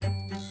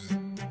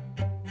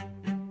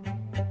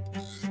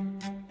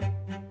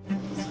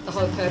The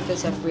whole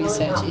purpose of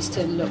research is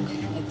to look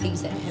at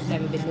things that have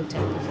never been looked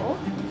at before.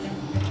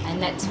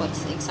 And that's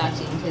what's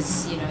exciting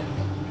because,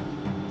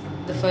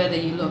 the further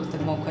you look, the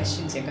more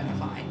questions you're going to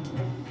find.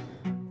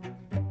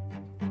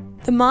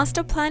 The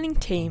master planning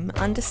team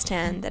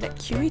understand that at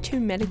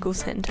QE2 Medical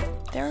Centre,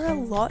 there are a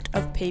lot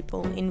of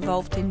people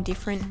involved in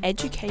different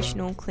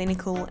educational,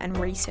 clinical and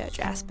research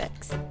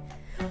aspects.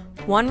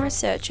 One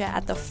researcher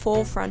at the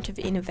forefront of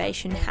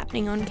innovation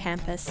happening on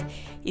campus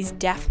is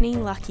Daphne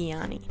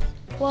Lakiani.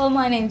 Well,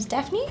 my name's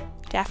Daphne.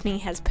 Daphne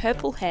has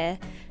purple hair,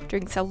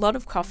 drinks a lot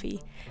of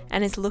coffee,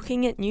 and is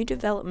looking at new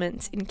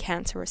developments in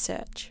cancer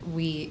research.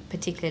 We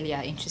particularly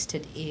are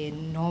interested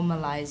in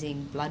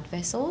normalising blood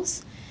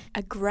vessels.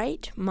 A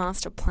great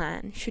master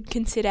plan should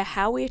consider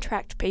how we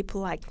attract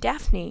people like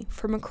Daphne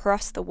from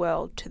across the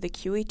world to the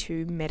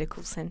QE2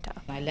 Medical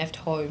Centre. I left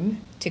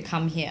home to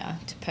come here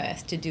to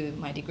Perth to do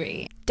my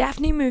degree.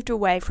 Daphne moved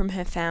away from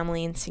her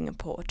family in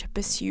Singapore to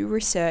pursue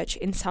research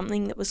in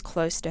something that was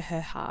close to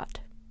her heart.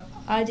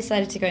 I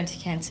decided to go into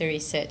cancer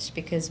research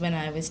because when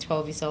I was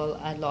 12 years old,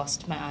 I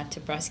lost my aunt to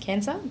breast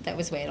cancer. That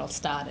was where it all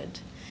started.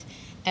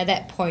 At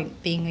that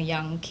point, being a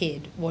young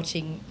kid,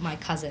 watching my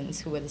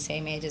cousins who were the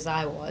same age as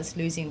I was,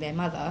 losing their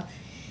mother,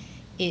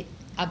 it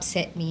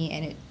upset me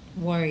and it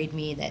worried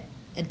me that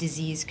a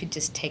disease could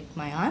just take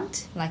my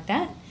aunt like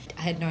that.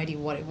 I had no idea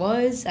what it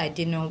was. I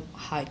didn't know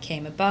how it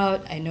came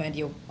about. I had no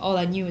idea. All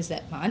I knew was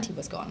that my auntie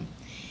was gone.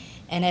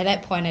 And at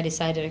that point, I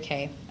decided,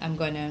 okay, I'm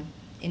going to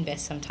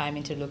invest some time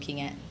into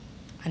looking at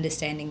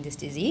understanding this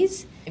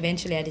disease.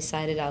 Eventually, I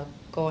decided I'll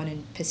go on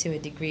and pursue a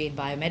degree in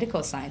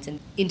biomedical science. And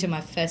into my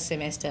first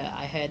semester,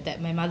 I heard that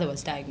my mother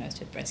was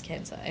diagnosed with breast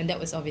cancer. And that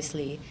was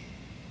obviously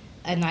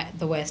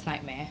the worst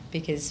nightmare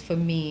because for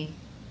me,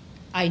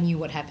 I knew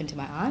what happened to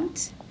my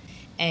aunt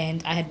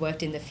and I had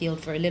worked in the field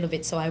for a little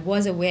bit. So I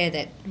was aware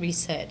that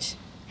research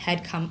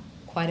had come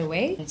quite a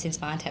way since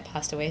my aunt had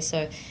passed away.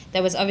 So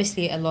there was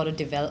obviously a lot of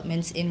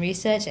developments in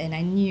research and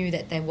I knew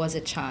that there was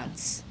a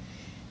chance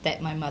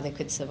that my mother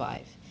could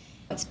survive.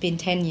 It's been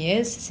 10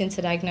 years since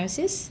the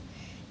diagnosis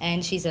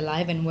and she's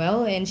alive and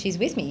well and she's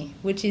with me,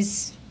 which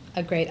is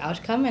a great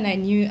outcome. And I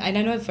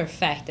know for a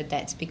fact that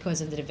that's because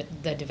of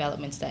the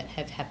developments that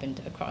have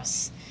happened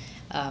across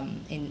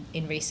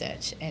in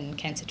research and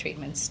cancer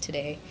treatments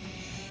today.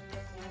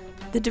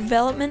 The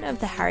development of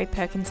the Harry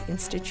Perkins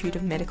Institute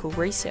of Medical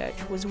Research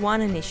was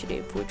one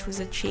initiative which was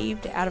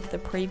achieved out of the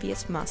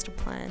previous master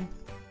plan.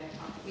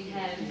 We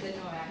had the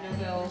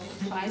Nobel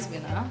Prize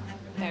winner,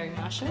 Barry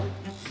Marshall.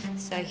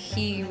 So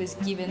he was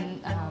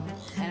given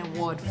an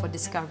award for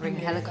discovering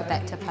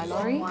Helicobacter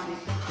pylori,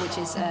 which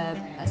is a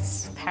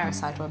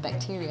parasite or a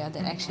bacteria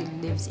that actually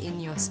lives in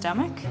your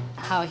stomach.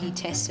 How he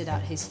tested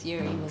out his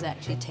theory was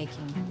actually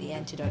taking the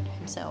antidote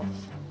himself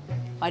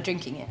by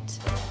drinking it.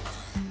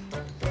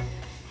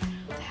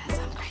 There are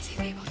some crazy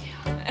people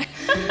here.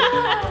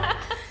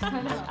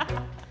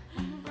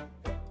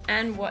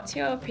 And what's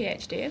your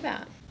PhD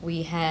about?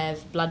 We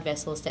have blood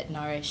vessels that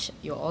nourish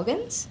your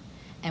organs.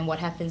 And what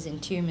happens in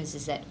tumours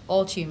is that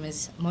most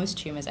tumours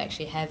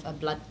actually have a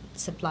blood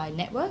supply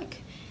network.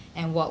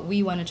 And what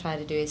we want to try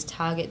to do is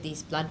target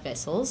these blood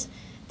vessels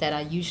that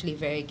are usually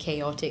very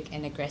chaotic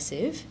and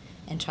aggressive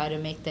and try to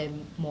make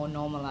them more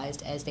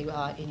normalised as they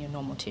are in your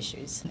normal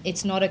tissues.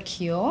 It's not a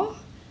cure,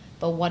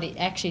 but what it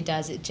actually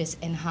does, it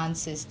just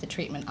enhances the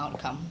treatment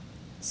outcome.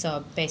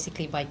 So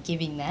basically by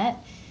giving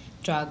that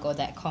drug or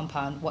that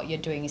compound, what you're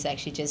doing is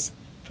actually just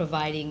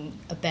providing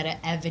a better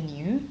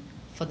avenue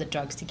for the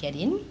drugs to get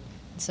in,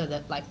 so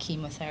that like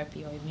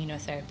chemotherapy or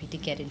immunotherapy to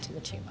get into the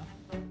tumour.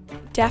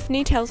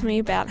 Daphne tells me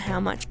about how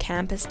much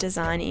campus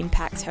design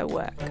impacts her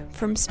work,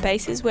 from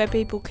spaces where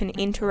people can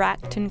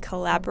interact and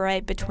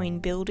collaborate between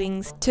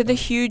buildings to the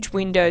huge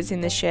windows in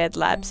the shared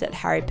labs at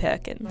Harry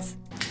Perkins.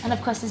 And of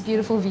course this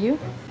beautiful view.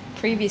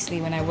 Previously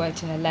when I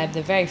worked in a lab,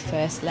 the very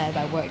first lab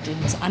I worked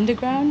in was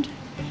underground.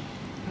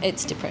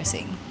 It's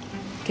depressing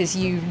because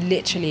you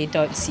literally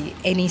don't see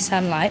any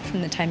sunlight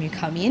from the time you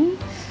come in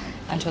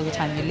until the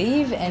time you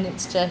leave, and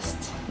it's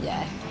just,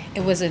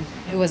 it wasn't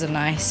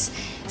nice.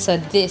 So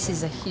this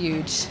is a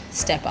huge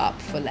step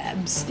up for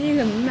labs.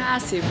 These are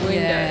massive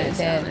windows,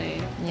 aren't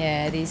they?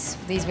 Yeah, these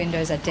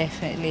windows are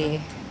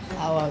definitely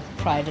our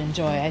pride and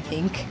joy, I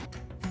think.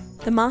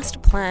 The master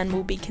plan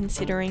will be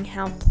considering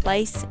how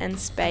place and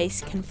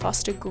space can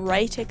foster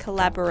greater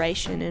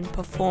collaboration and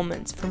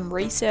performance from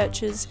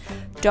researchers,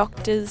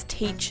 doctors,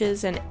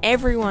 teachers, and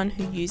everyone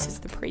who uses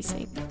the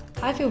precinct.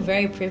 I feel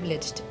very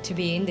privileged to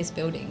be in this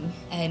building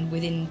and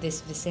within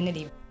this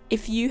vicinity.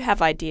 If you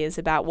have ideas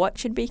about what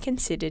should be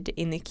considered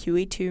in the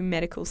QE2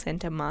 Medical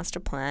Centre Master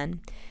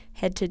Plan,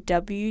 head to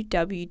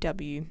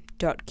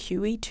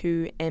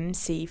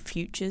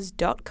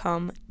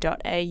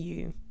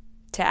www.qe2mcfutures.com.au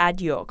to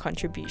add your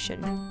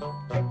contribution.